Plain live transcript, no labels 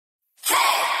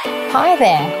Hi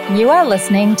there, you are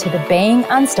listening to the Being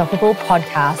Unstoppable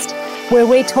podcast, where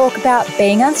we talk about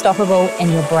being unstoppable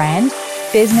in your brand,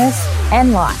 business,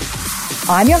 and life.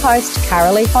 I'm your host,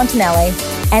 Carolee Fontanelli,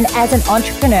 and as an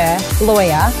entrepreneur,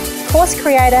 lawyer, course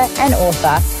creator, and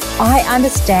author, I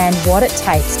understand what it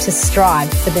takes to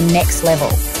strive for the next level.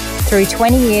 Through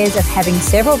 20 years of having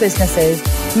several businesses,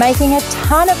 making a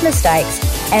ton of mistakes,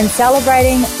 and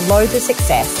celebrating loads of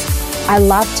success, I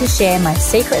love to share my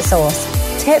secret sauce,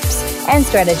 tips, and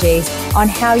strategies on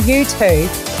how you too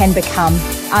can become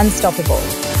unstoppable.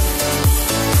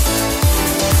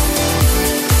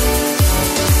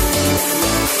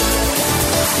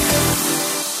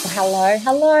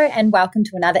 Hello, and welcome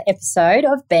to another episode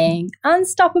of Being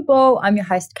Unstoppable. I'm your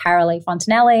host, Carolee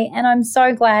Fontanelli, and I'm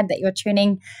so glad that you're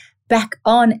tuning back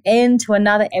on into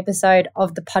another episode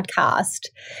of the podcast.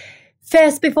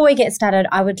 First, before we get started,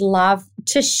 I would love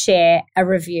to share a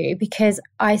review because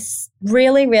I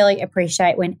really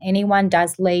appreciate when anyone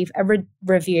does leave a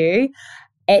review.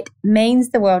 It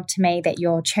means the world to me that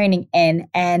you're tuning in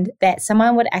and that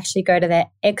someone would actually go to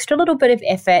that extra little bit of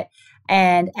effort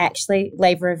and actually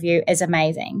leave a review is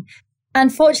amazing.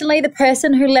 Unfortunately, the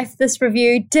person who left this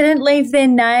review didn't leave their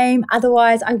name.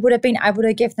 Otherwise, I would have been able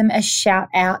to give them a shout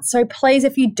out. So please,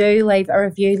 if you do leave a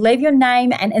review, leave your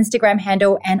name and Instagram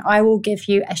handle and I will give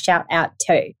you a shout out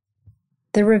too.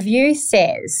 The review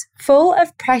says, full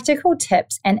of practical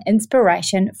tips and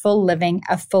inspiration for living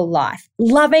a full life.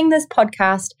 Loving this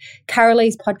podcast.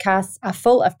 Carolee's podcasts are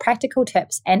full of practical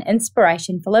tips and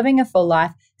inspiration for living a full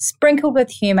life, sprinkled with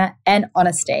humor and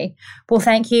honesty. Well,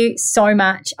 thank you so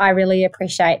much. I really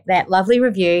appreciate that lovely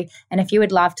review. And if you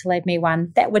would love to leave me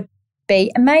one, that would be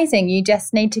amazing. You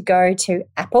just need to go to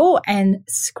Apple and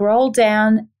scroll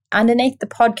down underneath the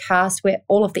podcast where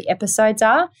all of the episodes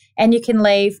are, and you can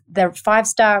leave the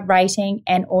 5-star rating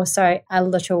and also a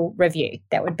little review.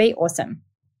 That would be awesome.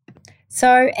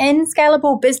 So in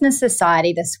Scalable Business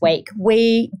Society this week,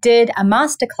 we did a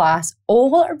masterclass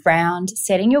all around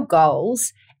setting your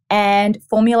goals and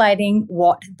formulating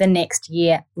what the next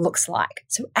year looks like.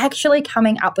 So actually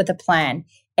coming up with a plan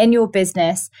in your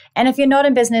business. And if you're not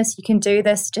in business, you can do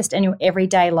this just in your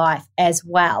everyday life as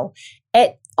well.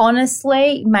 It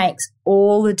honestly makes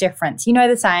all the difference. You know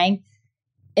the saying,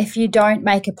 if you don't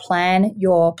make a plan,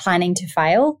 you're planning to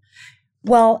fail.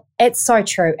 Well, it's so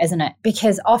true, isn't it?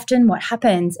 Because often what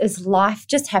happens is life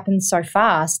just happens so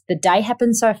fast. The day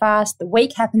happens so fast, the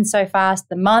week happens so fast,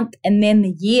 the month, and then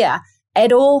the year.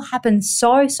 It all happens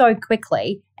so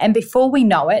quickly. And before we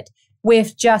know it,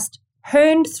 we've just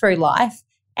hooned through life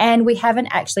and we haven't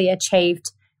actually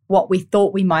achieved what we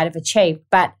thought we might have achieved.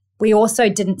 But we also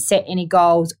didn't set any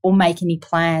goals or make any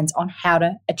plans on how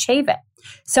to achieve it.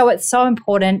 So it's so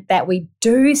important that we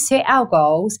do set our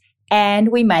goals and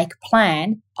we make a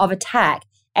plan of attack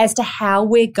as to how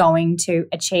we're going to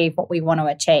achieve what we want to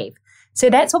achieve. So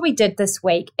that's what we did this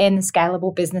week in the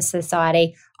Scalable Business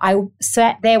Society. I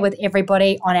sat there with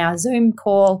everybody on our Zoom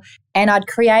call and I'd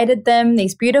created them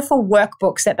these beautiful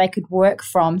workbooks that they could work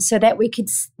from so that we could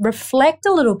reflect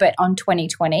a little bit on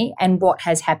 2020 and what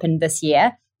has happened this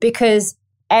year. Because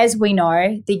as we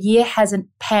know, the year hasn't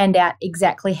panned out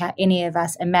exactly how any of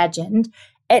us imagined.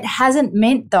 It hasn't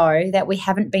meant, though, that we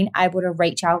haven't been able to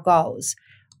reach our goals.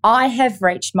 I have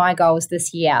reached my goals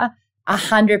this year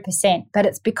 100%, but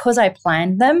it's because I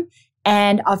planned them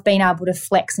and I've been able to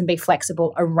flex and be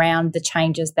flexible around the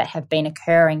changes that have been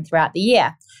occurring throughout the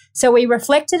year. So we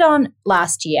reflected on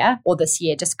last year or this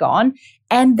year just gone,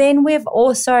 and then we've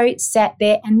also sat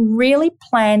there and really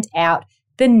planned out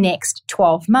the next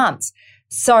 12 months.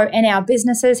 So in our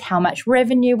businesses, how much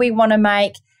revenue we want to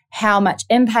make, how much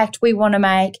impact we want to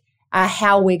make,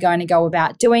 how we're going to go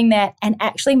about doing that, and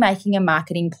actually making a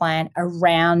marketing plan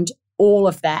around all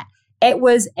of that. It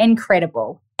was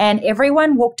incredible. And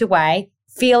everyone walked away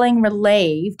feeling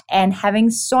relieved and having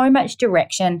so much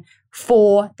direction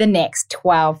for the next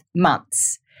 12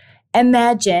 months.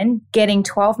 Imagine getting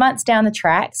 12 months down the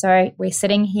track. So we're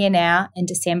sitting here now in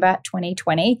December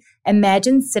 2020.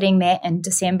 Imagine sitting there in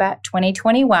December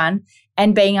 2021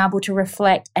 and being able to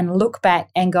reflect and look back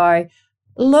and go,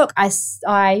 look,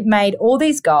 I made all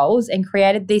these goals and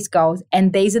created these goals,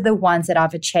 and these are the ones that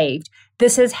I've achieved.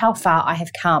 This is how far I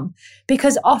have come.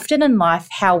 Because often in life,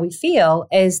 how we feel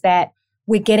is that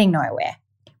we're getting nowhere.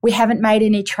 We haven't made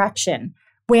any traction.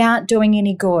 We aren't doing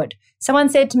any good. Someone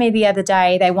said to me the other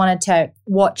day they wanted to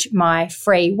watch my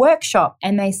free workshop,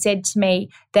 and they said to me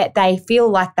that they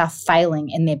feel like they're failing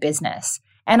in their business.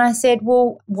 And I said,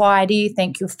 well, why do you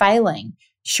think you're failing?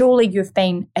 Surely you've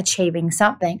been achieving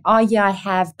something. Oh, yeah, I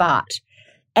have, but.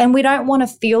 And we don't want to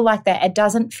feel like that. It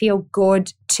doesn't feel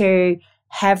good to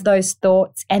have those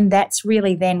thoughts, and that's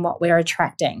really then what we're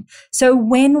attracting. So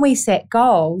when we set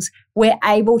goals, we're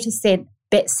able to set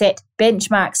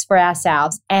benchmarks for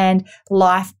ourselves, and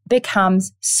life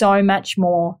becomes so much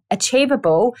more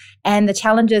achievable. And the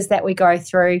challenges that we go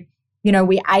through,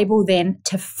 we're able then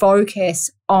to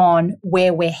focus on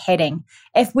where we're heading.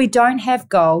 If we don't have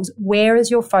goals, where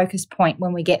is your focus point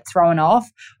when we get thrown off,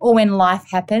 or when life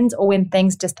happens, or when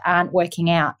things just aren't working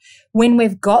out? When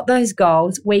we've got those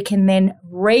goals, we can then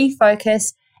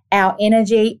refocus our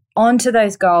energy onto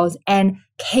those goals and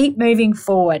keep moving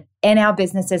forward in our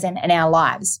businesses and in our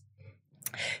lives.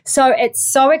 So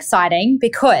it's so exciting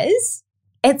because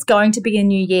it's going to be a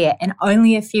new year in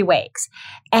only a few weeks.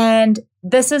 And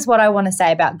this is what I want to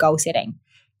say about goal setting.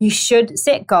 You should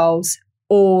set goals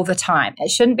all the time. It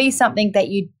shouldn't be something that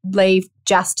you leave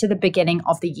just to the beginning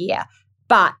of the year.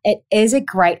 But it is a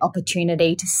great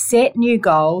opportunity to set new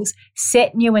goals,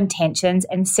 set new intentions,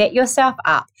 and set yourself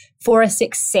up for a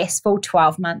successful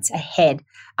 12 months ahead.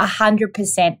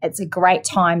 100%, it's a great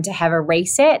time to have a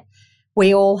reset.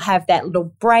 We all have that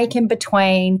little break in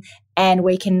between, and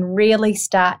we can really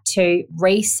start to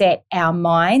reset our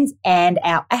minds and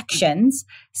our actions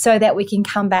so that we can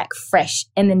come back fresh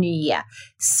in the new year.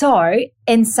 So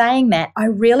in saying that, I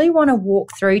really want to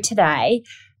walk through today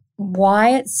why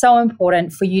it's so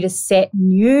important for you to set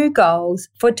new goals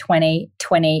for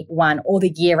 2021 or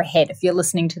the year ahead. If you're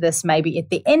listening to this maybe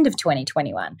at the end of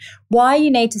 2021, why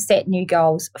you need to set new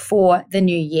goals for the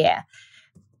new year.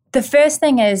 The first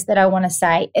thing is that I want to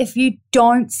say, if you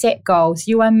don't set goals,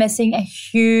 you are missing a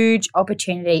huge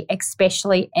opportunity,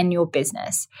 especially in your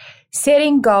business.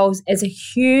 Setting goals is a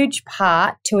huge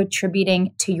part to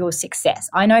attributing to your success.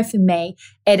 I know for me,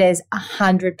 it is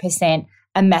 100%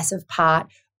 a massive part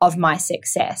of my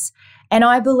success. And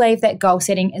I believe that goal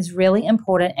setting is really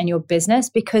important in your business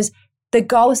because the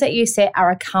goals that you set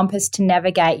are a compass to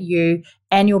navigate you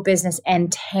and your business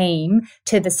and team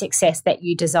to the success that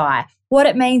you desire. What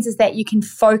it means is that you can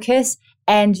focus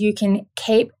and you can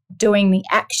keep doing the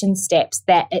action steps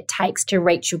that it takes to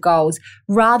reach your goals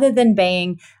rather than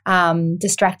being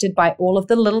distracted by all of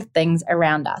the little things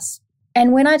around us.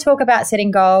 And when I talk about setting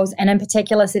goals, and in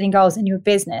particular setting goals in your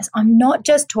business, I'm not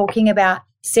just talking about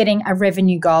setting a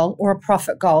revenue goal or a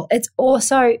profit goal. It's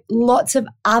also lots of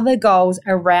other goals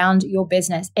around your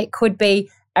business. It could be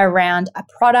around a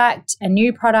product, a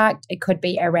new product. It could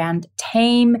be around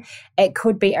team. It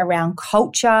could be around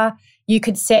culture. You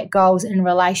could set goals in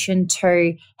relation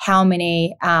to how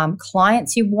many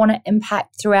clients you want to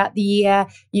impact throughout the year.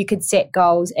 You could set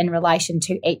goals in relation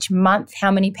to each month, how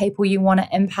many people you want to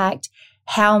impact,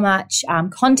 how much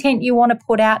content you want to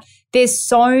put out. There's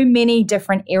so many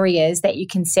different areas that you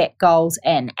can set goals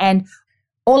in. And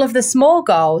all of the small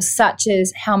goals, such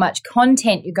as how much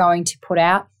content you're going to put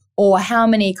out or how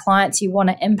many clients you want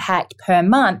to impact per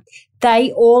month,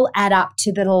 they all add up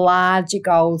to the larger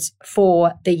goals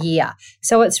for the year.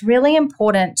 So it's really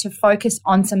important to focus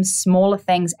on some smaller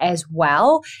things as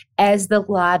well as the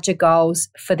larger goals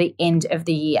for the end of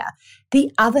the year.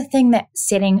 The other thing that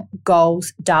setting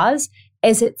goals does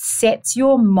is it sets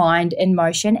your mind in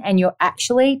motion and you're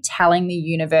actually telling the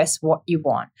universe what you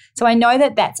want. So I know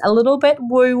that that's a little bit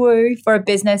woo-woo for a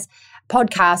business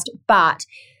podcast, but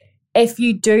if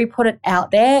you do put it out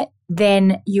there,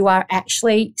 then you are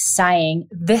actually saying,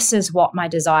 this is what my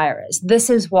desire is. This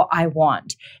is what I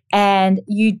want. And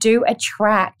you do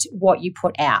attract what you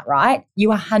put out, right? You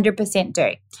 100%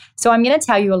 do. So I'm going to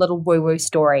tell you a little woo-woo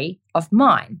story of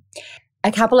mine.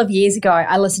 A couple of years ago,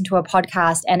 I listened to a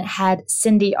podcast and it had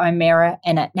Cindy O'Meara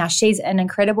in it. Now, she's an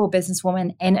incredible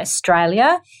businesswoman in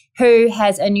Australia who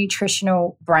has a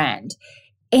nutritional brand.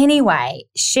 Anyway,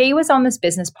 she was on this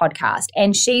business podcast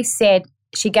and she said,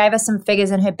 she gave us some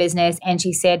figures in her business and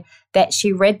she said that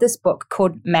she read this book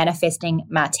called Manifesting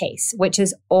Matisse, which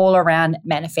is all around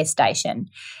manifestation.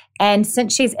 And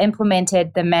since she's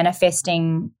implemented the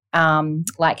manifesting,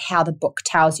 like how the book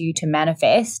tells you to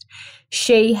manifest,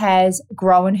 she has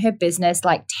grown her business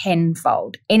like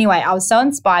tenfold. Anyway, I was so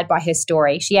inspired by her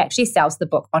story. She actually sells the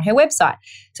book on her website.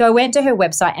 So I went to her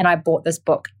website and I bought this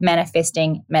book,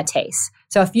 Manifesting Matisse.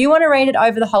 So if you want to read it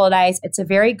over the holidays, it's a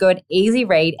very good, easy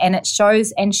read, and it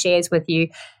shows and shares with you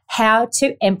how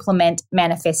to implement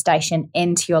manifestation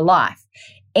into your life.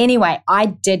 Anyway, I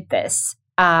did this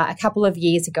a couple of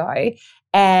years ago.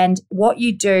 And what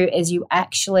you do is you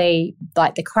actually,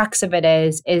 like the crux of it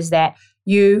is that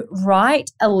you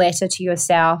write a letter to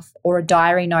yourself or a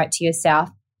diary note to yourself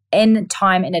in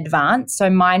time in advance. So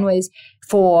mine was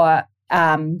for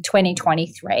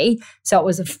 2023. So it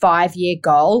was a 5-year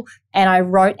goal. And I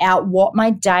wrote out what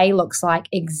my day looks like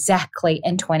exactly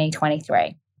in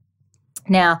 2023.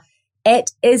 Now,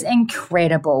 It is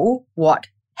incredible what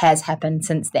has happened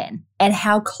since then and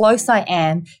how close I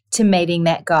am to meeting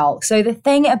that goal. So the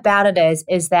thing about it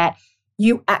is that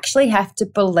you actually have to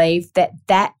believe that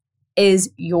that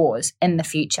is yours in the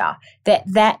future,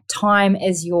 that time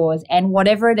is yours, and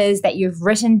whatever it is that you've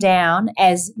written down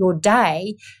as your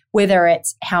day, whether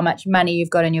it's how much money you've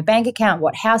got in your bank account,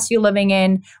 what house you're living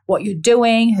in, what you're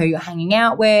doing, who you're hanging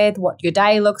out with, what your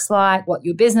day looks like, what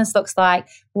your business looks like,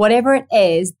 whatever it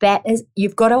is, that is,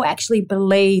 you've got to actually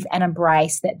believe and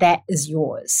embrace that that is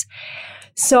yours.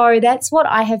 So that's what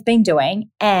I have been doing,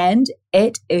 and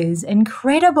it is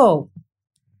incredible.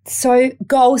 So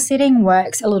goal setting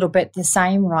works a little bit the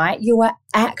same, right? You are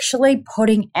actually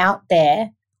putting out there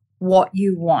what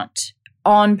you want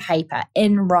on paper,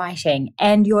 in writing,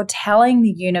 and you're telling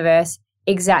the universe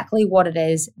exactly what it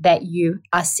is that you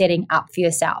are setting up for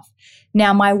yourself.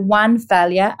 Now, my one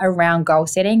failure around goal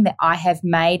setting that I have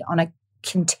made on a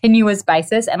continuous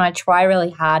basis, and I try really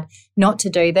hard not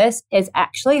to do this, is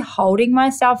actually holding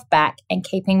myself back and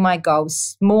keeping my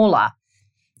goals smaller.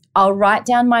 I'll write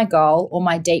down my goal or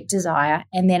my deep desire,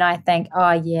 and then I think,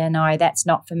 oh yeah, no, that's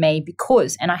not for me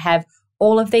because, and I have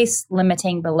all of these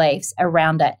limiting beliefs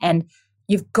around it. And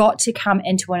you've got to come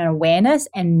into an awareness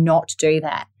and not do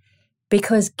that,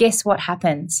 because guess what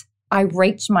happens? I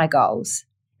reach my goals,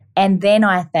 and then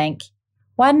I think,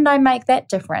 why didn't I make that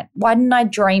different? Why didn't I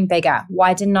dream bigger?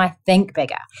 Why didn't I think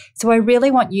bigger? So I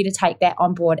really want you to take that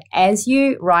on board as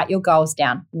you write your goals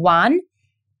down. One,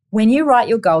 when you write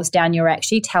your goals down, you're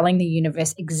actually telling the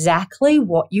universe exactly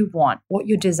what you want, what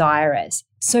your desire is.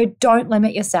 So don't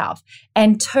limit yourself.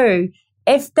 And two,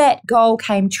 if that goal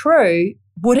came true,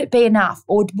 would it be enough,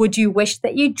 or would you wish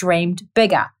that you dreamed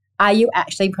bigger? Are you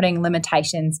actually putting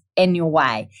limitations in your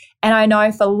way? And I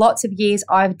know for lots of years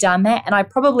I've done that, and I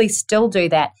probably still do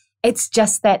that. It's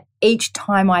just that each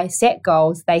time I set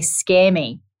goals, they scare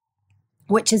me,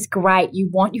 which is great. You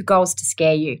want your goals to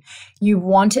scare you. You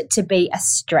want it to be a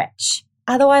stretch.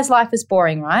 Otherwise, life is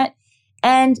boring, right?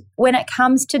 And when it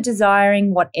comes to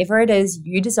desiring whatever it is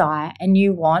you desire and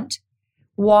you want,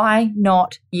 why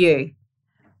not you?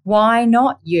 Why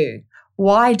not you?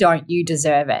 Why don't you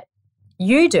deserve it?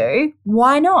 You do.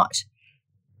 Why not?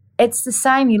 It's the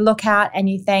same. You look out and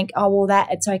you think, oh, well, that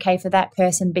it's okay for that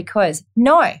person because.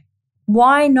 No.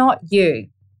 Why not you?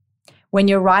 When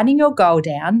you're writing your goal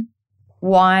down,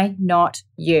 why not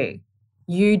you?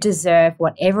 You deserve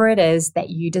whatever it is that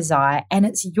you desire, and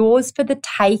it's yours for the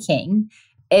taking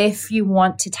if you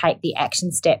want to take the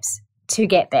action steps to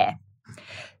get there.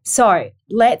 So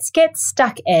let's get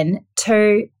stuck in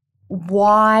to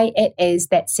why it is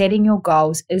that setting your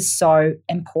goals is so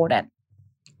important.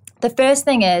 The first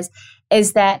thing is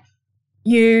that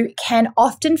you can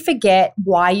often forget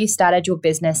why you started your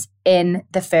business in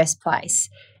the first place.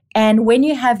 And when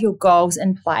you have your goals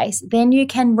in place, then you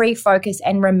can refocus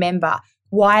and remember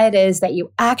why it is that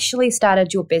you actually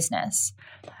started your business,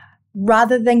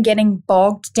 rather than getting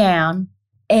bogged down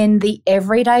in the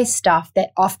everyday stuff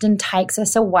that often takes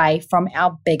us away from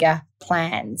our bigger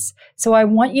plans. So I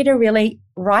want you to really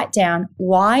write down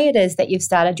why it is that you've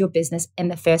started your business in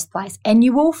the first place. And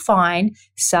you will find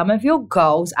some of your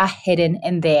goals are hidden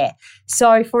in there.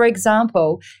 So for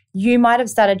example, you might have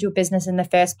started your business in the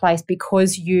first place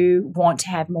because you want to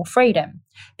have more freedom,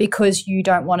 because you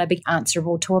don't want to be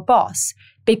answerable to a boss,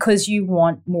 because you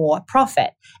want more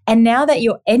profit. And now that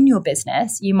you're in your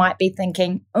business, you might be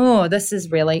thinking, oh, this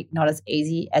is really not as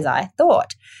easy as I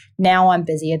thought. Now I'm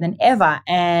busier than ever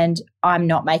and I'm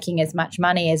not making as much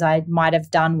money as I might have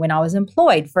done when I was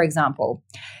employed, for example.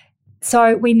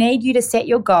 So we need you to set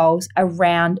your goals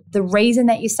around the reason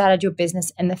that you started your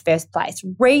business in the first place.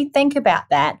 Rethink about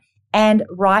that and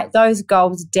write those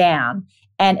goals down.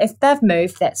 And if they've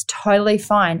moved, that's totally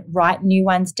fine. Write new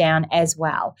ones down as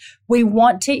well. We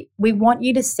want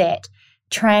you to set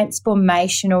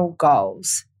transformational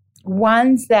goals,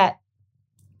 ones that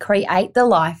create the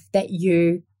life that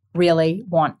you really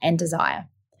want and desire.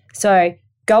 So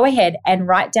go ahead and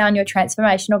write down your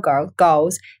transformational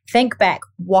goals. Think back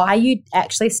why you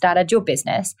actually started your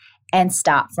business and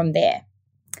start from there.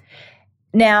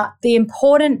 Now, the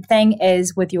important thing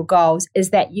is with your goals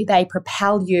is that they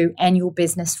propel you and your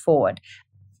business forward.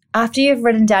 After you've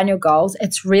written down your goals,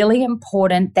 it's really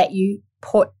important that you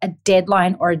put a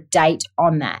deadline or a date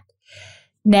on that.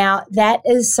 Now, that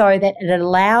is so that it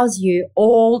allows you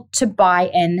all to buy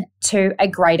in to a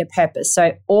greater purpose.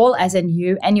 So all as in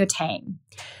you and your team.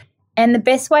 And the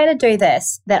best way to do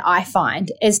this that I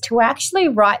find is to actually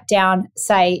write down,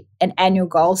 say, an annual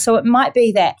goal. So it might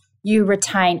be that you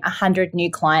retain 100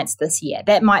 new clients this year.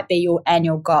 That might be your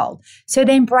annual goal. So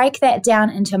then break that down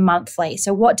into monthly.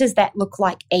 So what does that look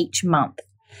like each month?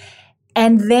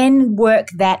 And then work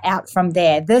that out from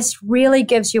there. This really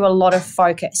gives you a lot of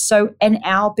focus. So in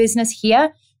our business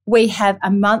here, we have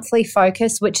a monthly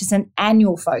focus, which is an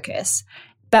annual focus,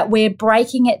 but we're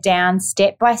breaking it down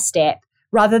step by step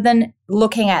rather than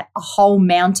looking at a whole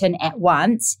mountain at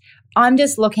once. I'm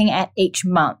just looking at each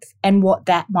month and what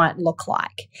that might look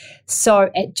like.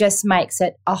 So it just makes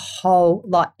it a whole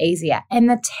lot easier. And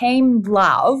the team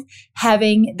love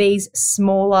having these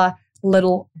smaller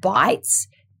little bites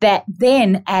that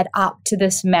then add up to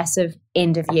this massive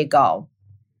end of year goal.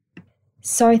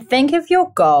 So think of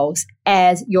your goals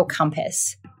as your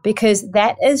compass, because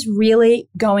that is really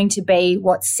going to be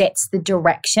what sets the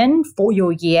direction for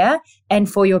your year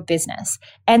and for your business.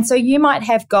 And so you might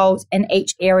have goals in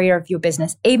each area of your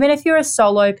business. Even if you're a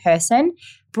solo person,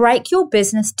 break your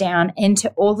business down into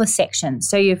all the sections.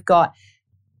 So you've got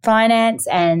finance,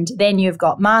 and then you've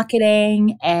got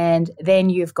marketing, and then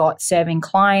you've got serving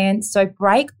clients. So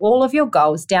break all of your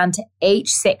goals down to each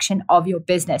section of your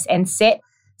business and set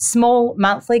small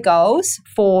monthly goals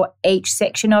for each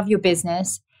section of your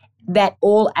business that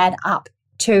all add up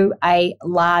to a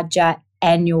larger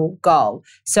annual goal.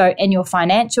 So in your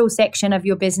financial section of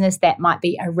your business, that might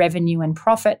be a revenue and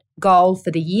profit goal for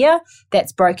the year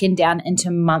that's broken down into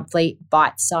monthly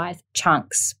bite-sized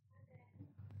chunks.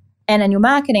 And in your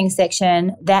marketing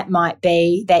section, that might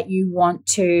be that you want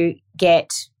to get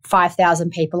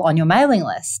 5,000 people on your mailing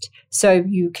list. So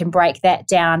you can break that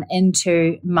down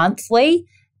into monthly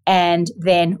and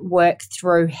then work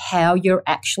through how you're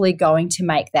actually going to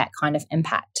make that kind of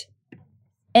impact.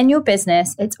 In your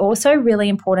business, it's also really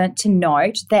important to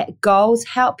note that goals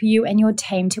help you and your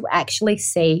team to actually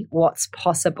see what's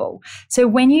possible. So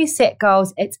when you set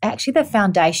goals, it's actually the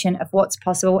foundation of what's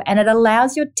possible, and it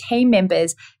allows your team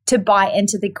members to buy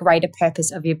into the greater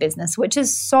purpose of your business, which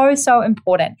is so, so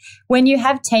important. When you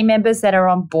have team members that are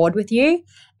on board with you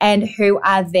and who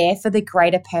are there for the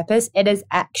greater purpose, it is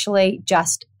actually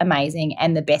just amazing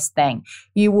and the best thing.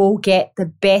 You will get the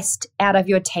best out of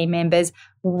your team members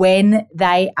when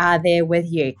they are there with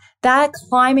you. They're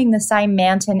climbing the same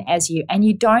mountain as you, and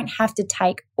you don't have to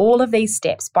take all of these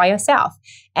steps by yourself.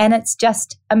 And it's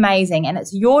just amazing. And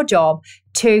it's your job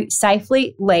to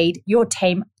safely lead your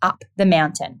team up the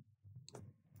mountain.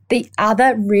 The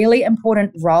other really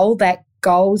important role that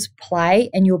goals play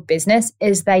in your business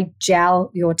is they gel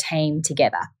your team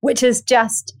together, which is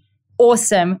just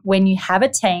awesome when you have a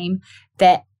team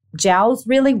that gels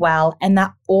really well and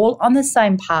they're all on the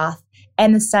same path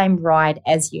and the same ride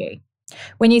as you.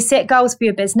 When you set goals for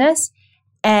your business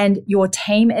and your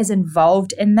team is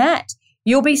involved in that,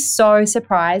 you'll be so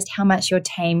surprised how much your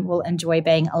team will enjoy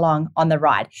being along on the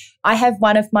ride. I have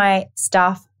one of my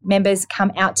staff members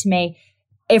come out to me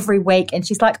every week and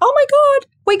she's like, "Oh my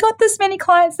God, we got this many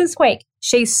clients this week."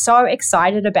 She's so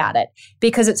excited about it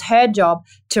because it's her job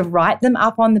to write them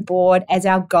up on the board as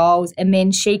our goals, and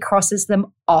then she crosses them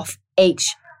off each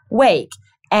week.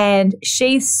 And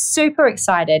she's super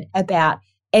excited about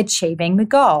achieving the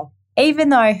goal. Even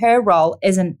though her role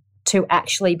isn't to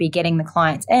actually be getting the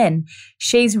clients in,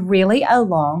 she's really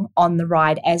along on the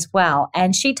ride as well.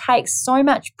 And she takes so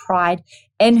much pride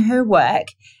in her work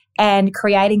and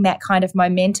creating that kind of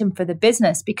momentum for the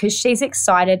business because she's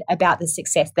excited about the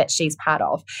success that she's part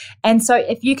of. And so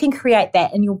if you can create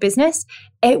that in your business,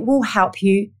 it will help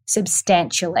you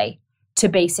substantially to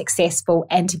be successful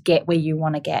and to get where you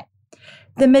want to get.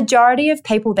 The majority of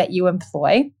people that you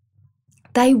employ,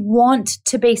 they want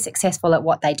to be successful at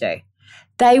what they do.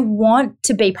 They want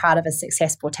to be part of a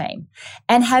successful team.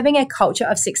 And having a culture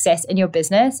of success in your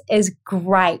business is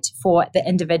great for the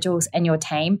individuals in your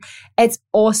team. It's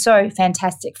also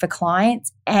fantastic for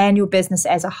clients and your business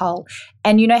as a whole.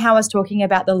 And you know how I was talking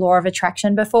about the law of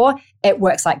attraction before? It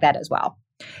works like that as well.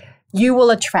 You will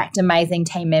attract amazing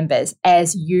team members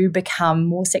as you become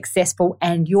more successful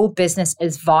and your business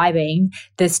is vibing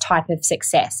this type of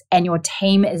success and your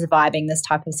team is vibing this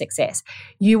type of success.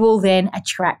 You will then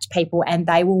attract people and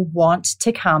they will want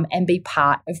to come and be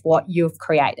part of what you've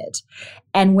created.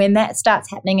 And when that starts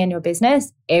happening in your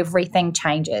business, everything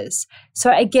changes.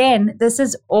 So again, this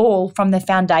is all from the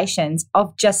foundations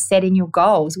of just setting your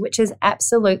goals, which is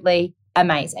absolutely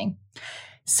amazing.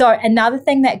 So another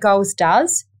thing that goals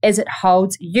does is it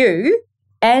holds you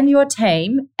and your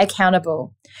team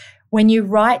accountable. When you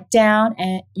write down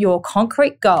your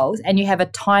concrete goals and you have a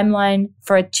timeline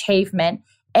for achievement,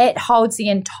 it holds the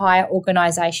entire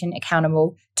organization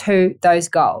accountable to those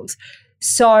goals.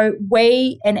 So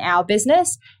we in our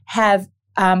business have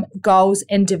goals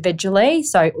individually.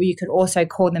 So you could also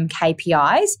call them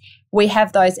KPIs. We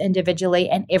have those individually,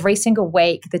 and every single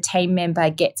week the team member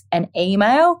gets an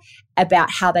email about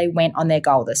how they went on their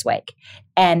goal this week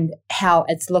and how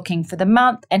it's looking for the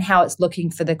month and how it's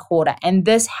looking for the quarter. And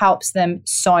this helps them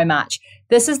so much.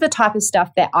 This is the type of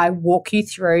stuff that I walk you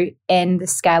through in the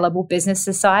Scalable Business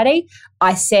Society.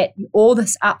 I set all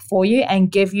this up for you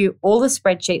and give you all the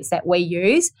spreadsheets that we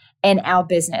use in our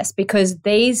business, because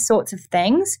these sorts of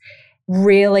things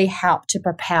really help to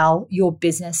propel your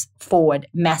business forward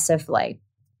massively.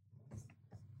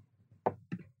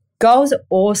 Goals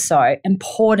also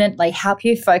importantly help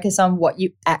you focus on what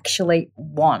you actually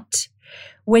want.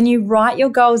 When you write your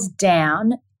goals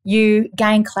down, you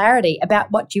gain clarity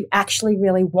about what you actually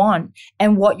really want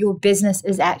and what your business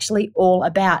is actually all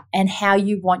about and how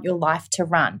you want your life to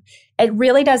run. It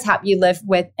really does help you live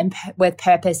with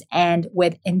purpose and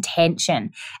with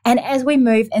intention. And as we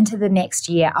move into the next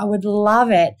year, I would love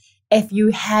it if you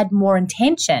had more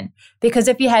intention, because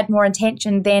if you had more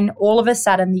intention, then all of a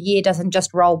sudden the year doesn't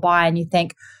just roll by and you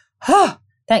think, oh,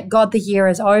 thank God the year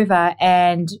is over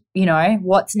and,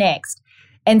 what's next?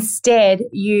 Instead,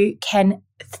 you can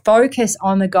focus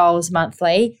on the goals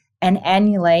monthly and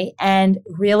annually and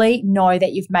really know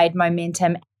that you've made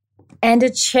momentum and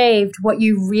achieved what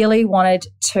you really wanted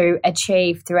to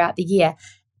achieve throughout the year.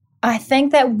 I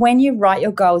think that when you write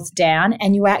your goals down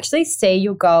and you actually see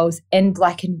your goals in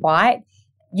black and white,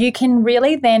 you can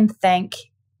really then think,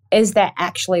 is that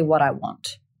actually what I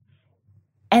want?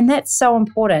 And that's so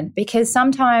important, because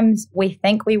sometimes we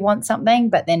think we want something,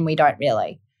 but then we don't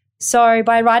really. So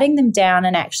by writing them down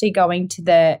and actually going to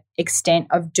the extent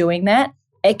of doing that,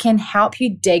 it can help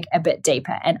you dig a bit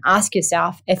deeper and ask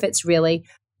yourself if it's really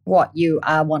what you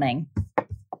are wanting.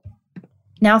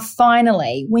 Now,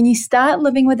 finally, when you start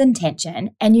living with intention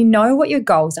and you know what your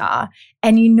goals are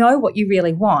and you know what you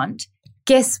really want,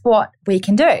 guess what we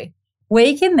can do?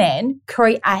 We can then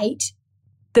create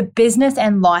the business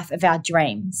and life of our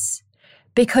dreams,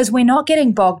 because we're not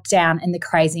getting bogged down in the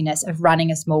craziness of running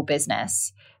a small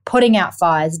business, putting out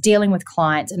fires, dealing with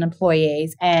clients and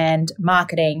employees and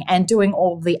marketing and doing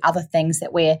all the other things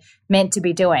that we're meant to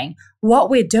be doing. What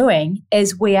we're doing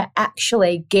is we are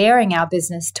actually gearing our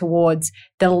business towards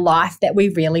the life that we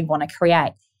really want to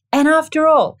create. And after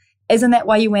all, isn't that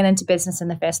why you went into business in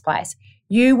the first place?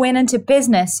 You went into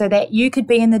business so that you could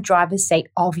be in the driver's seat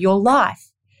of your life.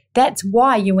 That's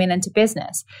why you went into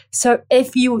business. So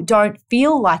if you don't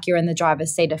feel like you're in the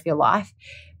driver's seat of your life,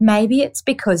 maybe it's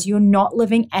because you're not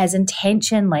living as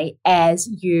intentionally as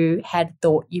you had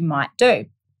thought you might do.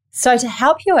 So to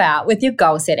help you out with your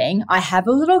goal setting, I have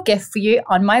a little gift for you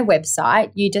on my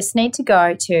website. You just need to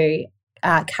go to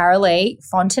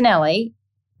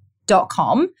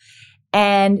caroleefontanelli.com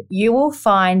and you will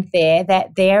find there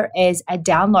that there is a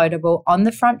downloadable on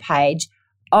the front page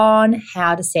on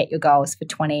how to set your goals for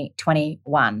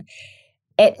 2021.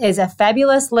 It is a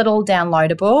fabulous little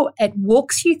downloadable. It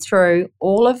walks you through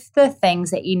all of the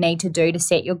things that you need to do to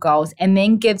set your goals and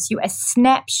then gives you a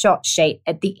snapshot sheet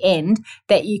at the end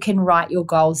that you can write your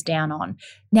goals down on.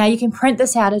 Now, you can print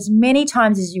this out as many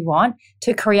times as you want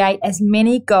to create as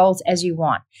many goals as you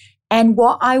want. And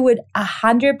what I would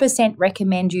 100%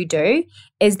 recommend you do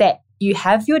is that you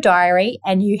have your diary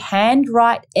and you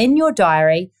handwrite in your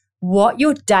diary what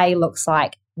your day looks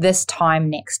like this time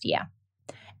next year.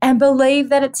 And believe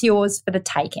that it's yours for the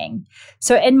taking.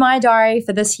 So in my diary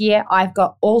for this year, I've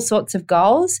got all sorts of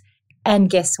goals. And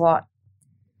guess what?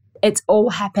 It's all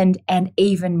happened and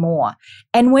even more.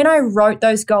 And when I wrote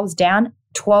those goals down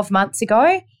 12 months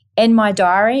ago in my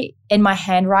diary, in my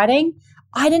handwriting,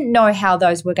 I didn't know how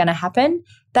those were going to happen.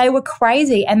 They were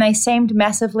crazy and they seemed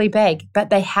massively big, but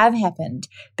they have happened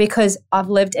because I've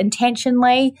lived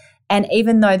intentionally. And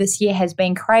even though this year has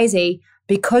been crazy,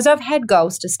 because I've had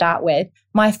goals to start with,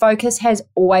 my focus has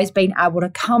always been able to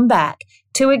come back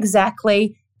to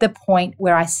exactly the point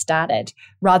where I started,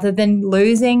 rather than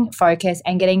losing focus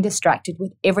and getting distracted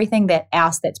with everything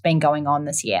else that's been going on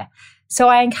this year. So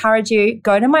I encourage you,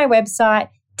 go to my website,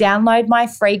 download my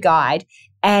free guide,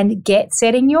 and get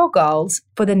setting your goals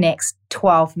for the next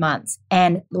 12 months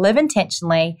and live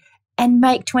intentionally and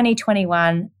make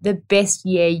 2021 the best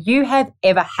year you have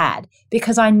ever had,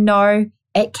 because I know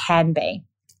it can be.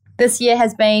 This year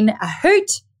has been a hoot,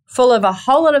 full of a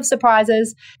whole lot of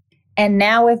surprises, and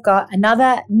now we've got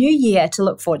another new year to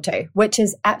look forward to, which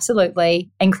is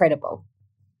absolutely incredible.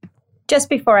 Just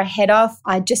before I head off,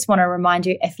 I just want to remind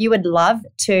you, if you would love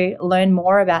to learn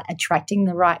more about attracting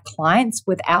the right clients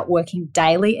without working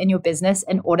daily in your business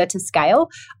in order to scale,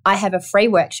 I have a free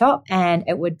workshop, and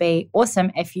it would be awesome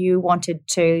if you wanted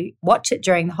to watch it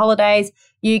during the holidays.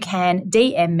 You can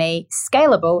DM me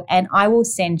Scalable and I will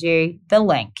send you the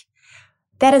link.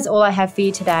 That is all I have for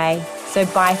you today. So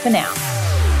bye for now.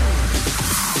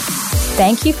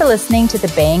 Thank you for listening to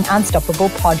the Being Unstoppable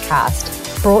podcast,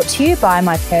 brought to you by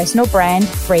my personal brand,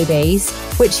 Freebies,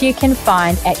 which you can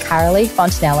find at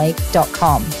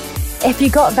caroleefontanelli.com. If you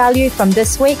got value from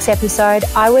this week's episode,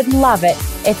 I would love it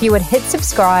if you would hit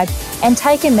subscribe and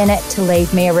take a minute to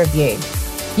leave me a review.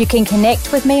 You can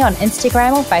connect with me on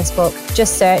Instagram or Facebook.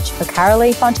 Just search for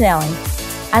Carolee Fontanelli.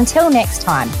 Until next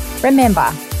time, remember,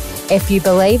 if you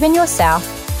believe in yourself,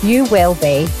 you will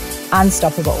be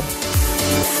unstoppable.